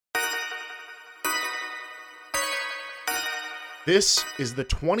This is the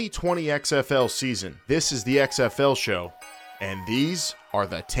 2020 XFL season. This is the XFL show, and these are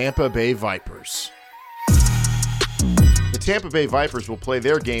the Tampa Bay Vipers. The Tampa Bay Vipers will play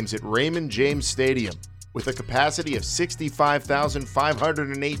their games at Raymond James Stadium. With a capacity of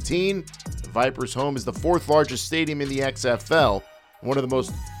 65,518, the Vipers' home is the fourth largest stadium in the XFL, one of the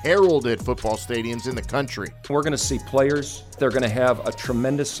most heralded football stadiums in the country. We're going to see players. They're going to have a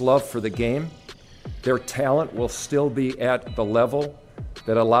tremendous love for the game. Their talent will still be at the level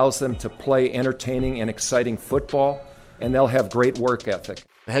that allows them to play entertaining and exciting football, and they'll have great work ethic.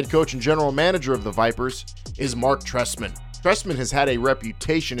 The head coach and general manager of the Vipers is Marc Trestman. Trestman has had a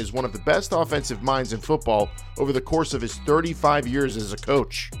reputation as one of the best offensive minds in football over the course of his 35 years as a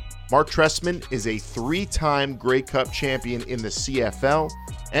coach. Marc Trestman is a three-time Grey Cup champion in the CFL,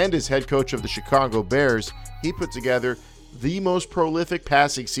 and as head coach of the Chicago Bears, he put together the most prolific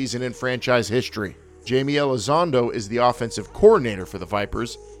passing season in franchise history. Jamie Elizondo is the offensive coordinator for the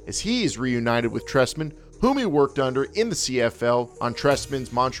Vipers, as he is reunited with Trestman, whom he worked under in the CFL on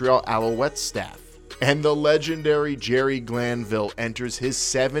Trestman's Montreal Alouettes staff. And the legendary Jerry Glanville enters his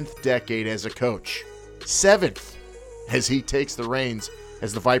seventh decade as a coach. Seventh, as he takes the reins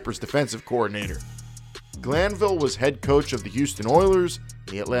as the Vipers' defensive coordinator. Glanville was head coach of the Houston Oilers,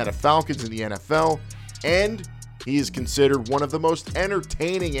 the Atlanta Falcons in the NFL, and he is considered one of the most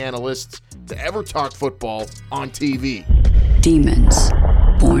entertaining analysts to ever talk football on TV. Demons,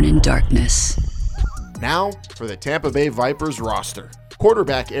 born in darkness. Now for the Tampa Bay Vipers roster.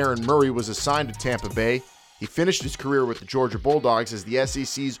 Quarterback Aaron Murray was assigned to Tampa Bay. He finished his career with the Georgia Bulldogs as the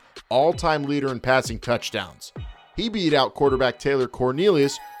SEC's all-time leader in passing touchdowns. He beat out quarterback Taylor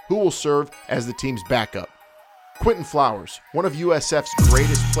Cornelius, who will serve as the team's backup. Quentin Flowers, one of USF's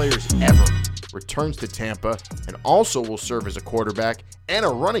greatest players ever, returns to Tampa and also will serve as a quarterback and a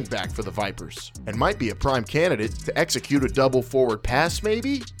running back for the Vipers, and might be a prime candidate to execute a double forward pass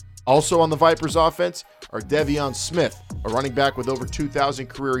maybe? Also on the Vipers offense are Devion Smith, a running back with over 2,000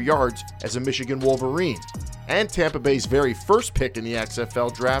 career yards as a Michigan Wolverine, and Tampa Bay's very first pick in the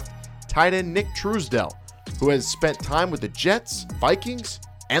XFL draft, tight end Nick Truesdell, who has spent time with the Jets, Vikings,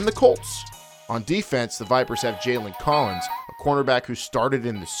 and the Colts. On defense, the Vipers have Jalen Collins, a cornerback who started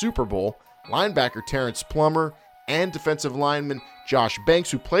in the Super Bowl, linebacker Terrence Plummer, and defensive lineman Josh Banks,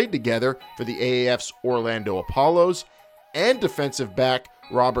 who played together for the AAF's Orlando Apollos, and defensive back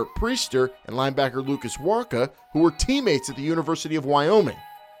Robert Priester and linebacker Lucas Warka, who were teammates at the University of Wyoming.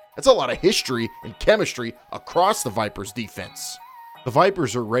 That's a lot of history and chemistry across the Vipers' defense. The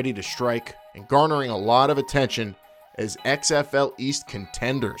Vipers are ready to strike and garnering a lot of attention as XFL East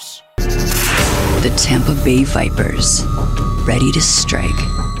contenders. The Tampa Bay Vipers, ready to strike.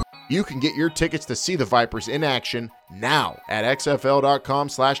 You can get your tickets to see the Vipers in action now at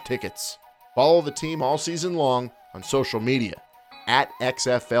xfl.com/tickets. Follow the team all season long on social media at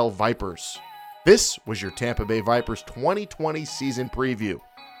XFL Vipers. This was your Tampa Bay Vipers 2020 season preview.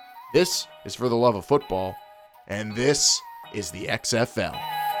 This is for the love of football, and this is the XFL.